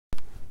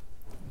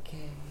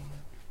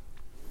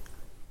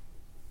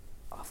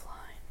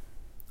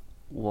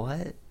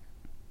What?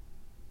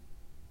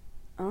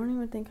 I don't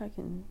even think I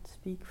can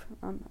speak.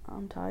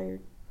 I'm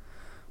tired.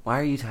 Why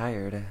are you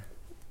tired?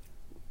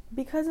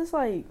 Because it's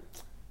like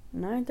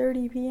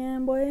 9:30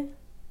 p.m., boy.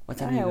 What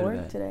time I do you had go to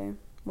work bed? today.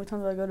 What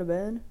time do I go to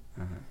bed?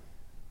 Uh-huh.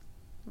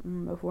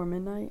 Before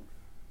midnight.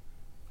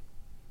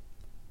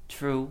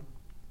 True.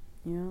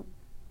 Yep.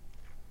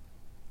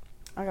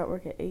 I got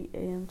work at 8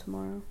 a.m.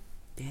 tomorrow.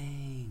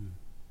 Dang.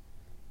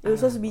 It was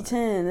supposed to be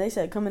 10. They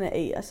said come in at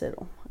 8. I said,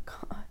 oh my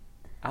god.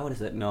 I would have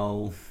said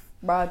no.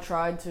 Bro, I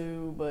tried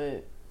to,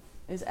 but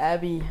it's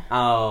Abby.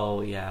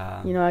 Oh,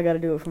 yeah. You know I gotta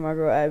do it for my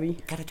girl Abby.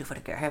 Gotta do for the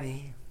girl,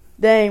 Abby.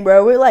 Dang,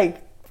 bro. We're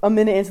like a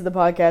minute into the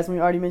podcast and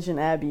we already mentioned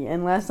Abby.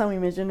 And last time we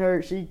mentioned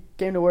her, she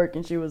came to work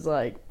and she was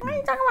like, why are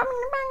you talking about me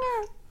in the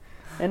podcast?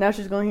 And now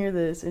she's gonna hear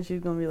this and she's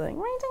gonna be like,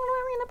 why are you talking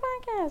about me in the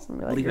podcast? And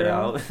be like, leave it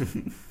out.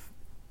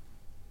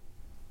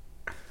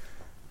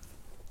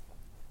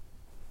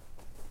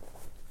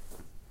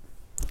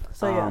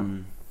 So yeah,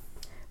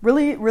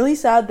 really, really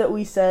sad that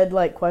we said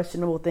like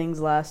questionable things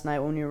last night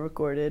when we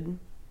recorded.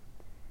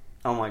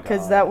 Oh my god.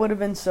 Because that would have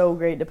been so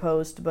great to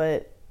post,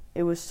 but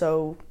it was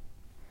so.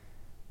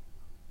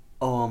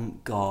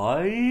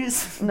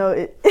 Guys. No,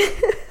 it.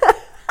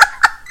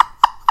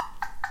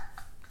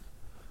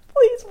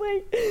 Please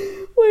wait.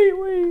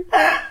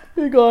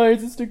 Hey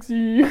guys, it's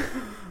Dixie.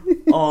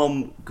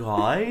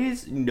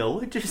 Guys,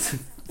 Noah just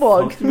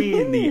Fuck fucked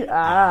me in the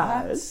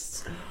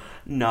ass.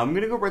 Now I'm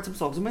gonna go write some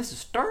songs with my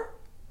sister,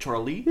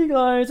 Charlie. Hey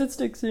guys, it's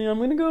Dixie. I'm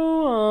gonna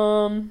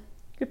go,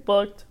 get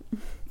fucked.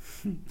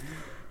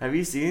 Have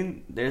you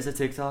seen, there's a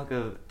TikTok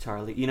of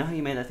Charlie. You know how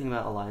you made that thing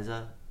about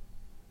Eliza?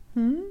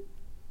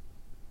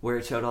 Where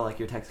it showed all, like,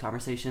 your text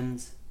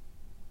conversations?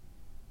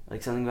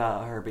 Like, something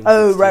about her being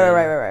 16.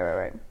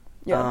 Right.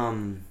 Yeah.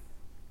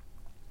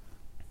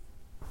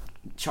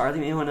 Charlie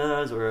made one of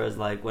those where it was,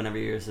 like, whenever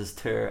your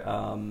sister,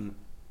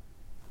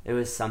 it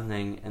was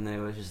something, and then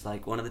it was just,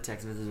 like, one of the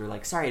text messages were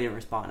like, sorry I didn't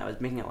respond. I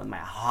was making it with my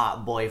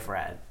hot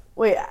boyfriend.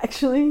 Wait,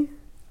 actually?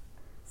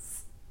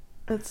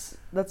 That's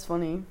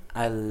funny.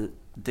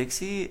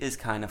 Dixie is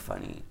kind of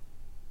funny.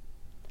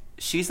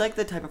 She's like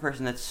the type of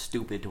person that's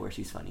stupid to where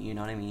she's funny, you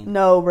know what I mean?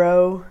 No,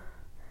 bro.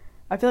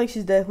 I feel like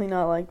she's definitely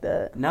not like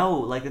that. No,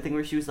 like the thing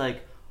where she was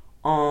like,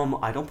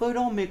 I don't put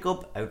on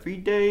makeup every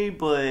day,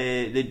 but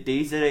the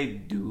days that I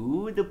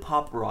do, the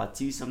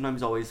paparazzi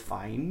sometimes always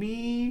find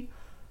me.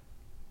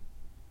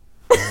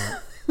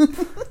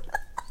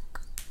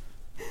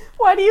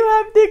 Why do you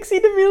have Dixie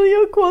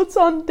D'Amelio quotes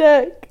on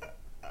deck?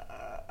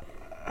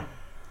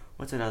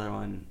 What's another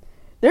one?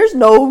 There's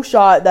no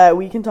shot that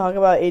we can talk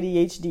about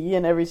ADHD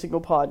in every single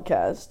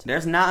podcast.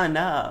 There's not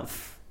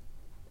enough.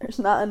 There's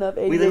not enough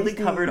ADHD. We literally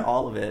covered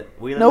all of it.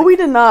 No, we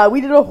did not. We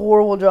did a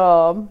horrible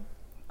job.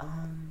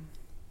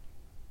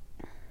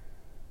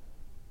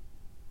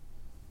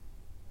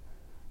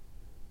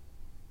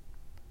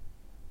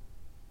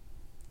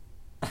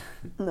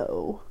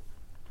 No.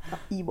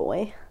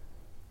 E-boy.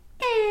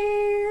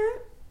 You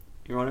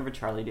remember whenever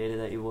Charlie dated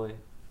that E-boy?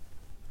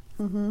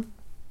 Mm-hmm.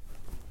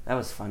 That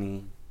was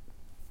funny.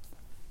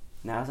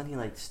 Now isn't he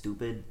like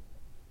stupid?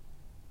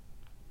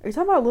 Are you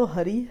talking about Lil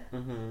Huddy?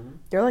 Mm-hmm.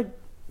 They're like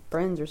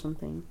friends or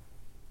something.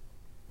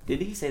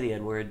 Did he say the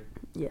N-word?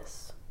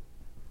 Yes.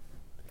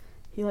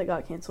 He like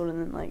got canceled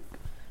and then like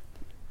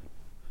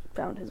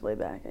found his way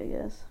back, I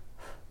guess.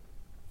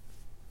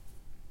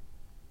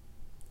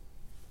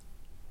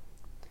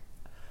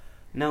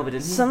 No, but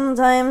didn't he?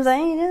 Sometimes I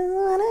just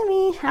wanna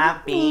be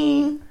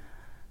happy.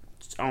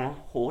 Don't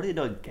hold it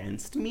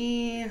against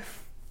me.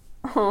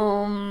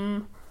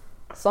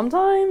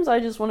 Sometimes I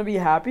just want to be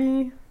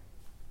happy.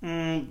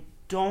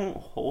 Don't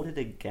hold it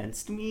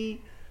against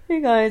me.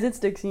 Hey guys, it's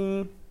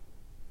Dixie.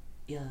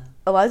 Yeah.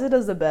 Eliza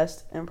does the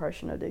best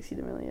impression of Dixie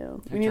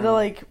D'Amelio. We need to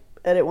like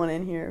edit one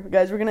in here.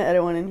 Guys, we're gonna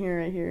edit one in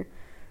here right here.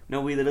 No,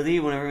 we literally,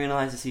 whenever me and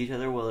Eliza see each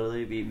other, we'll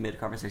literally be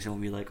mid-conversation,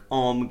 we'll be like,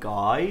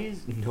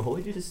 guys, no,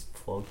 I just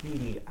fucked me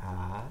in the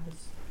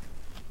ass.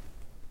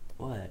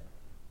 What?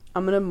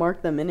 I'm gonna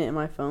mark the minute in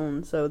my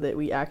phone so that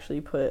we actually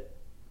put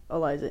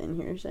Eliza in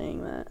here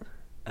saying that.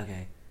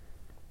 Okay.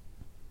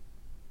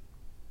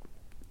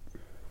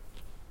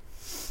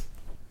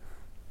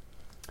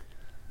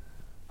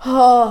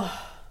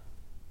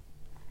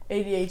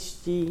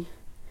 ADHD.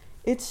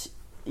 It's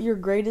your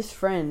greatest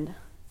friend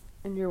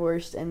and your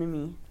worst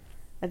enemy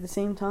at the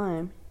same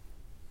time.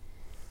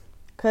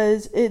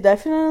 Because it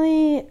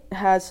definitely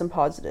has some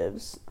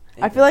positives.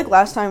 I feel like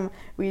last time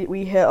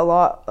we hit a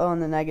lot on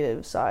the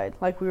negative side.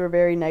 Like, we were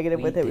very negative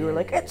with it. We were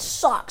like, it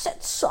sucks.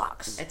 It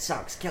sucks. It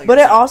sucks. Kill yourself. But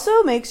it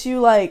also makes you,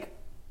 like...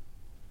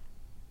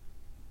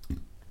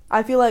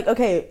 I feel like,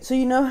 okay, so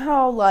you know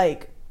how,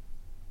 like...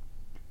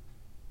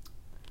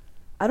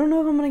 I don't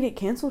know if I'm going to get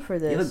canceled for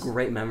this. You have a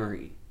great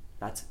memory.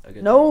 That's a good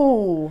thing.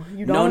 No,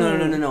 you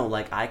don't. No.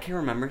 Like, I can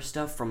remember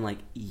stuff from, like,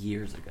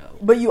 years ago.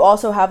 But you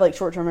also have, like,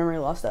 short-term memory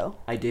loss, though.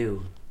 I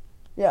do.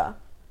 Yeah.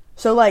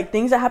 So, like,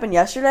 things that happened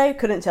yesterday,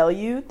 couldn't tell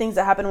you. Things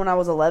that happened when I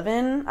was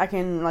 11, I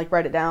can, like,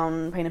 write it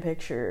down, paint a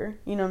picture.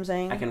 You know what I'm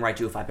saying? I can write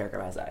you a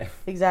 5-paragraph essay.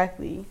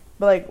 Exactly.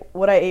 But, like,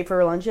 what I ate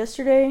for lunch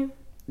yesterday?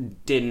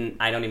 Didn't.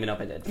 I don't even know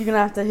if I did. You're gonna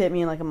have to hit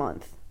me in like a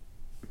month.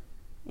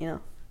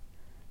 You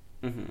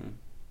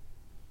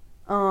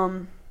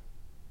know.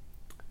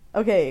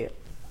 Okay.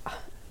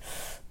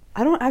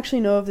 I don't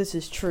actually know if this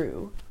is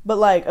true, but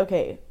like,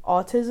 okay,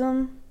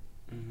 autism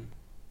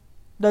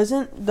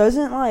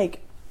doesn't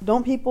like,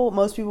 most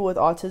people with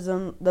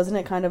autism, doesn't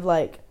it kind of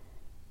like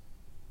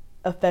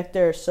affect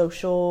their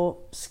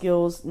social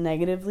skills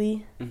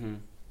negatively?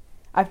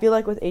 I feel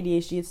like with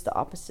ADHD it's the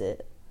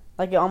opposite.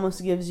 Like, it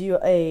almost gives you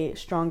a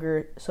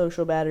stronger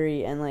social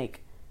battery and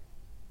like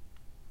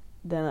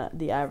than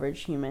the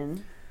average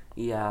human.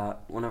 Yeah,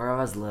 whenever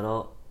I was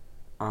little,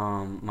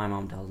 my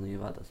mom tells me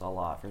about this a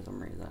lot for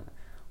some reason.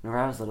 Whenever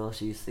I was little,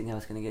 she used to think I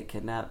was going to get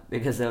kidnapped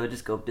because I would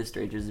just go up to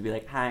strangers and be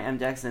like, "Hi, I'm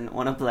Jackson,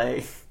 want to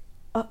play?"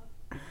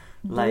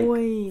 Like,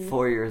 Boy.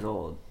 4 years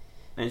old.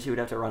 And she would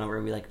have to run over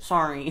and be like,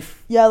 "Sorry."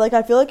 Yeah, like,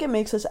 I feel like it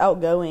makes us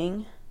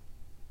outgoing.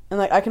 And,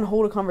 like, I can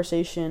hold a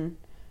conversation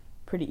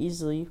pretty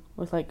easily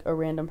with, like, a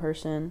random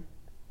person.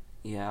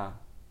 Yeah.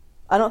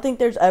 I don't think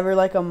there's ever,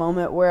 like, a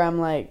moment where I'm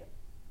like,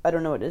 I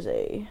don't know what to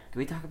say. Can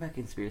we talk about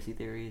conspiracy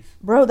theories?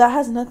 Bro, that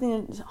has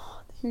nothing to...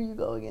 Oh, here you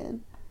go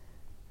again.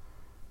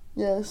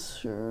 Yes,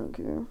 sure,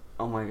 okay.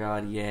 Oh my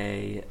god,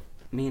 yay.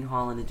 Me and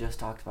Holland had just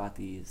talked about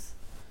these.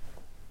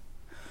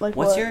 Like,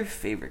 What's what? your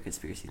favorite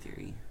conspiracy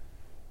theory?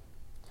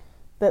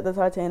 That the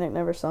Titanic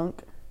never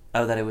sunk.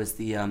 Oh, that it was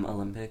the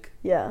Olympic?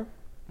 Yeah. Oh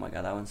my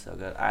god, that one's so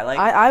good. I like...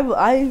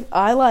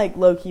 I like,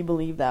 low-key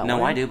believe that one.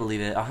 No, I do believe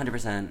it,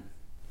 100%.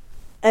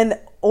 And,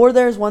 or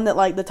there's one that,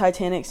 like, the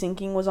Titanic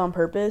sinking was on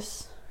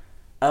purpose.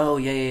 Oh,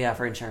 yeah,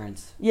 for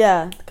insurance.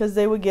 Yeah, because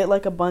they would get,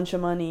 like, a bunch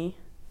of money.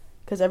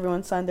 Because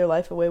everyone signed their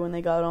life away when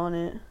they got on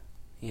it.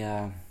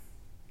 Yeah.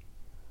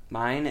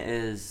 Mine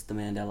is the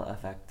Mandela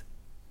effect.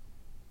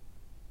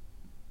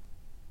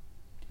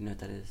 Do you know what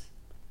that is?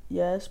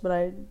 Yes, but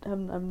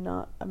I've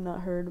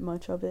not heard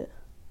much of it.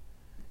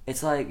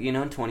 It's like, you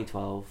know, in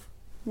 2012,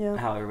 Yeah.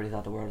 how everybody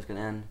thought the world was going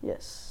to end?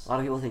 Yes. A lot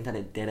of people think that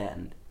it did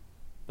end.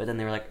 But then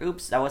they were like,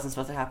 oops, that wasn't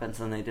supposed to happen.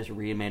 So then they just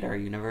remade our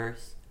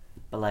universe.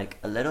 But, like,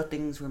 a little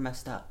things were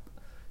messed up.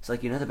 So,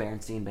 like, you know the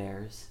Berenstain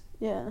Bears?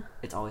 Yeah.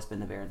 It's always been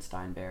the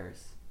Berenstain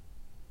Bears.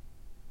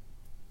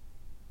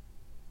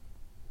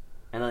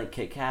 And, like,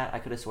 Kit Kat, I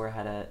could have swore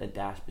had a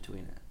dash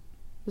between it.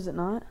 Was it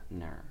not?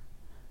 No.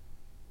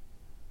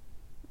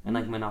 And,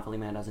 like, Monopoly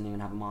Man doesn't even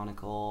have a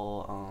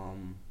monocle.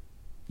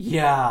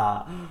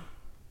 Yeah.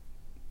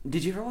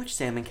 Did you ever watch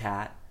Sam and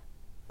Cat?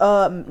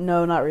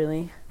 No, not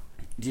really.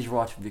 Did you ever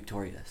watch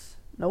Victorious?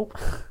 Nope.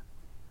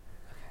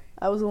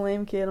 I was a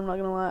lame kid, I'm not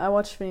gonna lie. I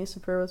watched Phineas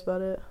and Ferb, that's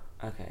about it.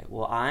 Okay,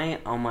 well,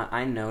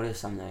 I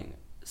noticed something.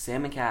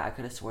 Sam and Cat, I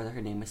could have swore that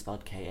her name was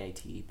spelled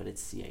K-A-T, but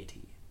it's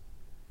C-A-T.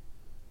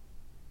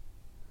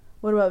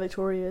 What about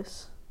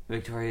Victorious?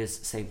 Victorious,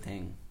 same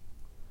thing.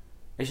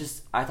 It's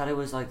just, I thought it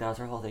was like, that was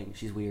her whole thing.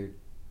 She's weird.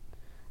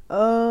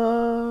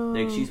 Oh.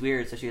 Like, she's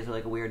weird, so she has,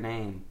 like, a weird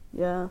name.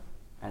 Yeah.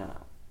 I don't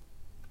know.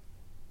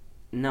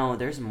 No,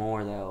 there's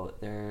more, though.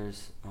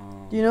 There's,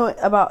 Do you know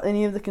about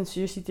any of the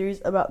conspiracy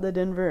theories about the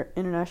Denver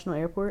International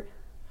Airport?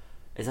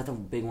 Is that the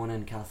big one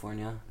in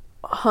California?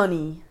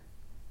 Honey.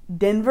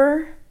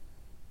 Denver?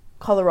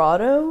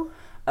 Colorado?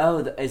 Oh,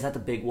 is that the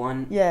big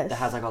one? Yes. That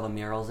has, like, all the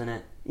murals in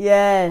it?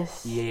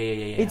 Yes. Yeah.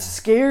 It's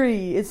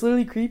scary. It's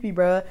literally creepy,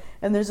 bruh.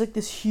 And there's, like,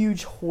 this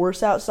huge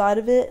horse outside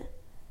of it.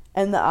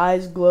 And the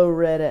eyes glow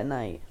red at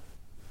night.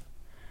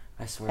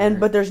 I swear.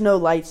 But there's no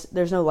lights.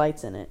 There's no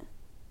lights in it.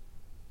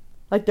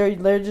 Like,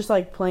 they're just,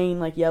 like, plain,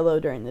 like, yellow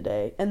during the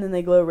day. And then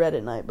they glow red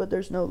at night, but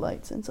there's no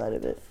lights inside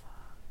of it.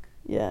 Fuck.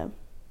 Yeah.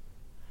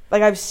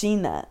 Like, I've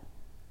seen that.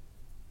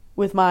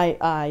 With my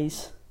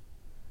eyes.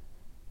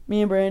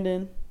 Me and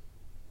Brandon.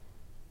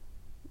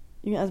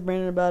 You can ask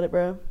Brandon about it,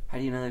 bro. How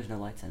do you know there's no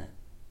lights in it?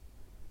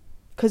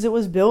 Because it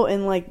was built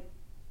in, like,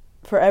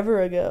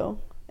 forever ago.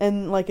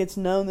 And, like, it's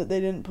known that they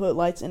didn't put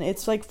lights in it.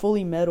 It's, like,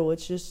 fully metal.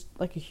 It's just,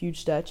 like, a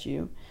huge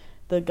statue.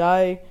 The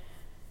guy...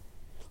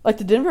 Like,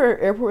 the Denver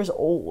airport is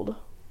old.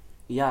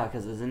 Yeah,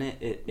 because isn't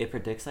it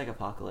predicts, like,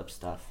 apocalypse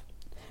stuff.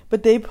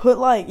 But they put,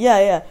 like...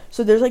 Yeah.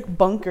 So there's, like,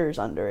 bunkers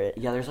under it.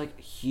 Yeah, there's, like,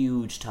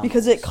 huge tunnels.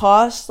 Because it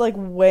costs, like,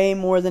 way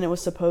more than it was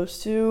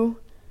supposed to.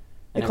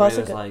 And It cost,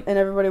 everybody and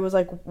everybody was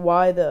like,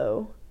 why,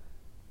 though?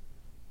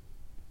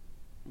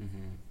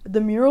 Mm-hmm.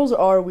 The murals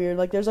are weird.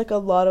 Like, there's, like, a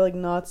lot of, like,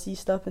 Nazi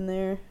stuff in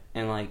there.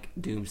 And, like,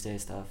 doomsday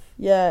stuff.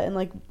 Yeah, and,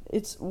 like,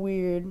 it's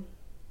weird.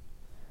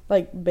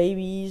 Like,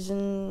 babies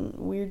and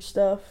weird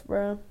stuff,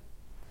 bro.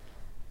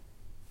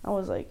 I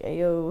was like,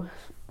 ayo,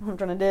 I'm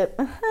trying to dip.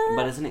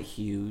 But isn't it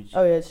huge?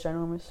 Oh, yeah, it's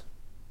ginormous.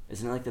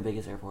 Isn't it, like, the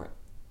biggest airport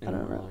in I the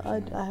don't world know. or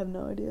something? I have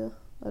no idea.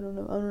 I don't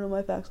know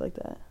my facts like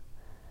that.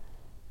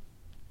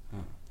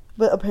 Huh.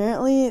 But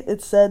apparently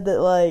it said that,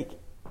 like,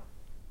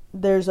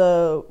 there's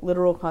a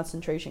literal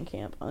concentration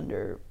camp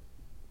under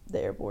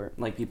the airport.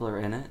 Like, people are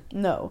in it?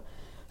 No.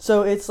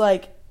 So it's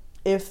like,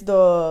 if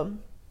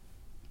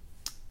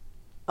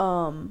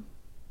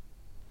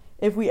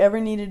we ever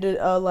needed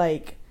to,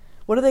 like,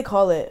 what do they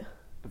call it?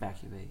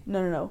 Evacuate.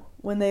 No.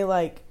 When they,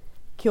 like,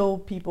 kill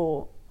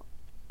people.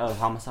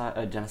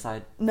 homicide,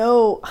 genocide.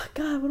 No,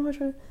 God, what am I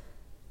trying?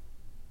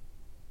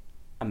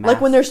 A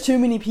Like when there's too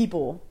many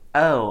people.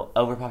 Oh,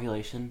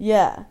 overpopulation.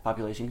 Yeah.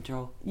 Population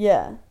control.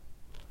 Yeah.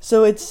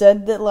 So it's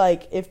said that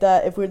like if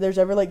there's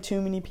ever like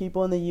too many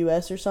people in the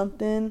U.S. or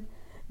something,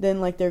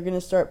 then like they're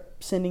gonna start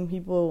sending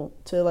people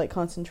to like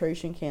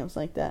concentration camps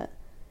like that,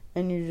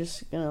 and you're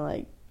just gonna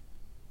like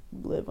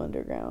live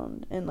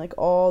underground, and like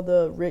all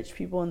the rich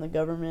people in the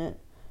government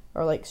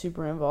are like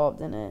super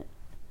involved in it,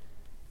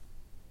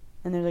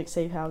 and there's like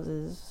safe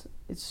houses.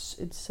 It's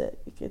sick.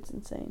 It gets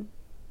insane.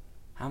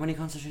 How many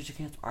concentration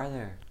camps are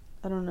there?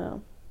 I don't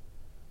know.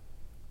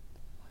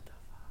 What the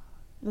fuck?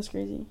 That's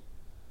crazy.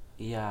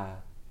 Yeah.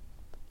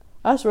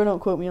 I swear, don't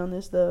quote me on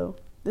this though.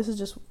 This is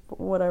just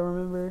what I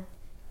remember.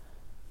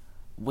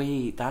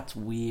 Wait, that's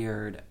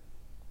weird.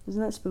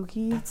 Isn't that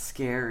spooky? That's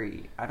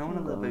scary. I don't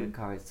want to live in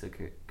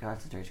a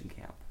concentration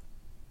camp.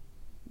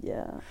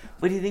 Yeah.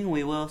 What do you think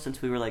we will,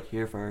 since we were like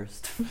here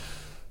first?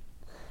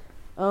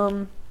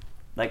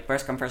 Like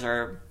first come first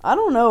serve. I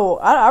don't know.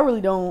 I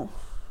really don't.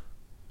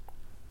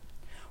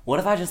 What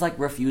if I just like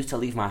refuse to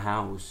leave my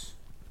house?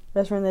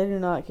 Best friend, they do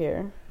not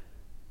care.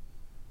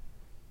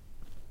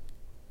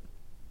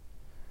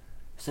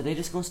 So they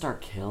just gonna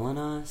start killing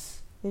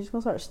us? They just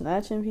gonna start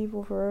snatching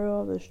people for real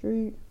off the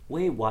street.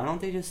 Wait, why don't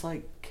they just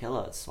like kill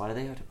us? Why do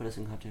they have to put us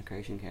in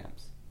concentration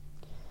camps?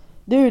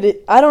 Dude,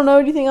 I don't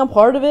know. Do you think I'm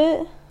part of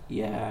it?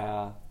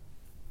 Yeah.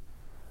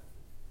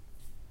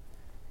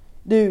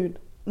 Dude,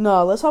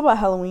 no. Let's talk about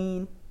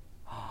Halloween.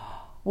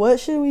 What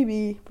should we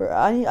be?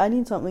 I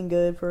need something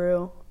good for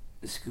real.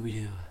 Scooby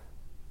Doo.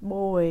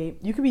 Boy,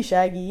 you could be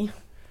Shaggy.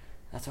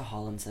 That's what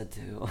Holland said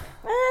too.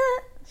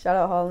 Shout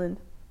out Holland.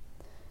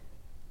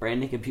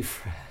 Brandon could be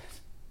Fred.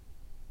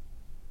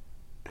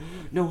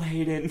 No,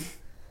 Hayden.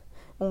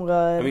 Oh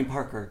God. I mean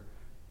Parker.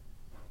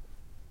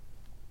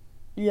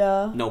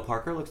 Yeah. No,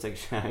 Parker looks like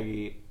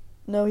Shaggy.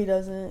 No, he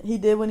doesn't. He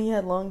did when he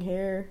had long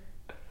hair.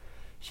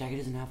 Shaggy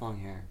doesn't have long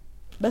hair.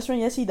 Best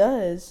friend, yes, he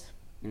does.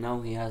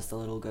 No, he has the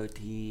little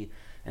goatee,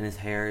 and his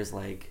hair is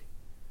like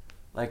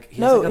he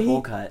No, has like a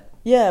bowl cut.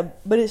 Yeah,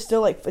 but it's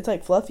still like it's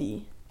like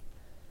fluffy.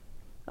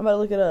 I'm about to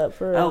look it up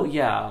for. Oh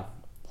yeah,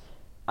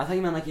 I thought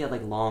you meant like he had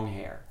like long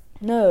hair.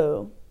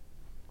 No.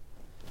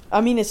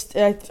 I mean, I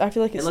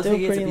feel like it's it looks still like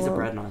he has pretty a piece long. of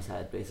bread on his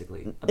head,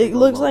 basically. It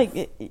looks like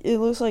it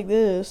looks like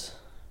this.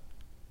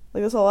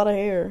 Like that's a lot of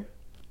hair.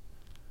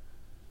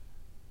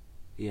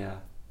 Yeah.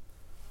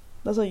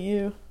 That's like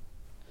you.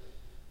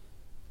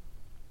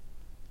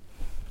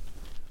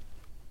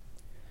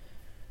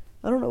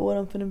 I don't know what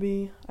I'm finna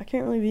be. I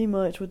can't really be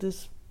much with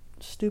this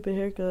stupid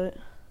haircut.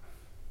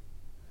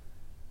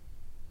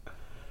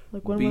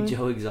 Like what Be am I?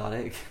 Joe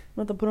Exotic.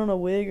 I'm about to put on a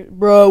wig,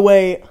 bro.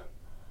 Wait,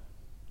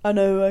 I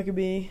know who I could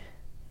be.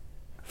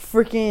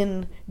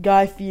 Freaking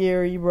Guy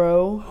Fieri,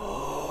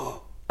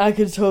 bro. I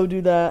could totally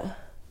do that.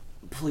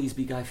 Please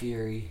be Guy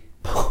Fieri.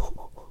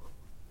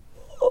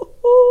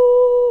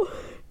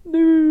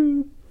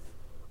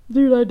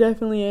 Dude, I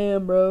definitely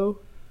am, bro.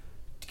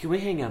 Can we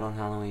hang out on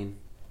Halloween?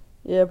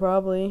 Yeah,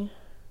 probably.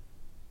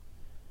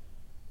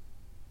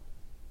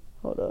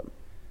 Hold up.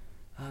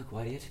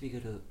 Why do you have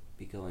to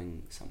be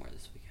going somewhere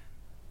this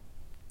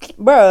weekend?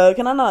 Bro,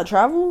 can I not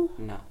travel?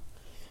 No.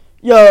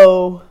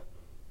 Yo,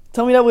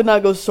 tell me that would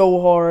not go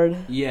so hard.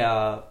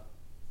 Yeah.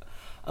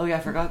 Oh yeah, I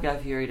forgot Guy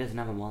Fieri doesn't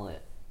have a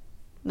mullet.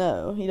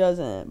 No, he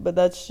doesn't. But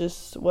that's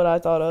just what I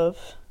thought of.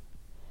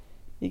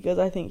 Because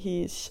I think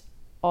he's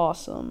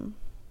awesome.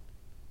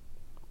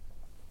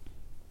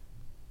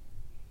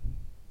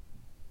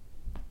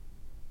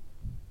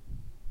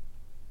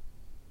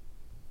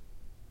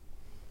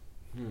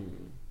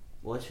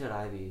 What should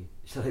I be?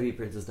 Should I be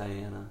Princess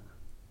Diana?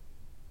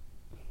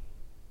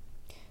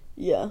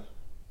 Yeah.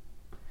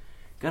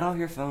 Get off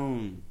your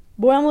phone.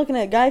 Boy, I'm looking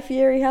at Guy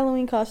Fieri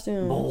Halloween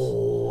costumes.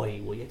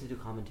 Boy, well you have to do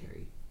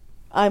commentary.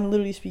 I'm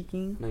literally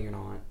speaking. No, you're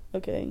not.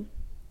 Okay.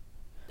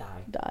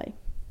 Die.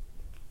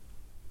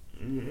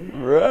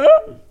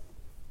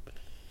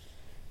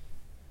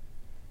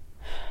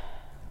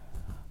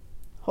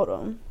 Hold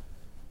on.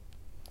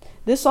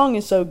 This song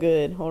is so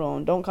good. Hold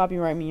on. Don't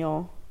copyright me,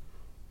 y'all.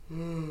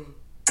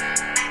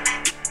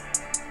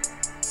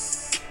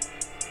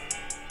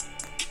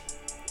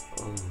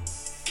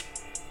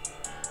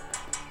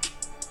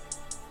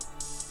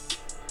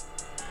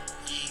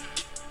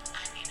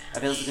 I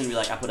feel this is gonna be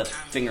like I put a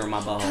finger in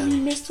my butthole.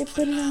 Mr.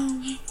 Put It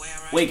On.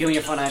 Wait, give me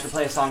your phone. I have to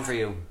play a song for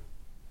you.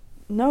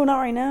 No, not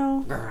right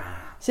now.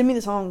 Send me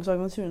the song so I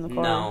can listen to it in the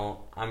car.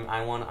 No,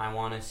 I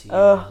want to see you.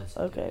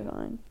 Okay,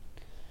 fine.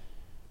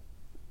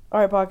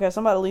 Alright, podcast.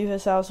 I'm about to leave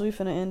his house. We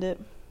finna end it.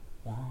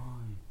 Why?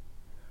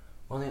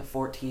 We're only at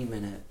 14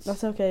 minutes.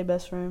 That's okay,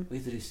 best friend. We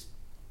have to do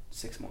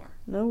 6 more.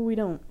 No, we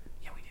don't.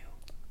 Yeah, we do.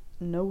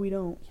 No, we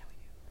don't. Yeah, we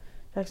do.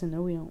 Jackson,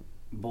 no, we don't.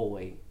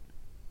 Boy.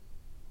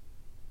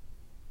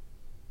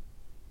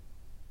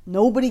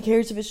 Nobody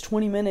cares if it's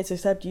 20 minutes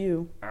except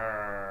you.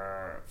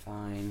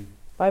 Fine.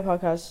 Bye,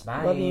 podcast.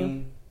 Bye. Love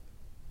you.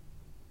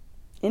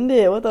 End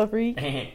it. What the freak?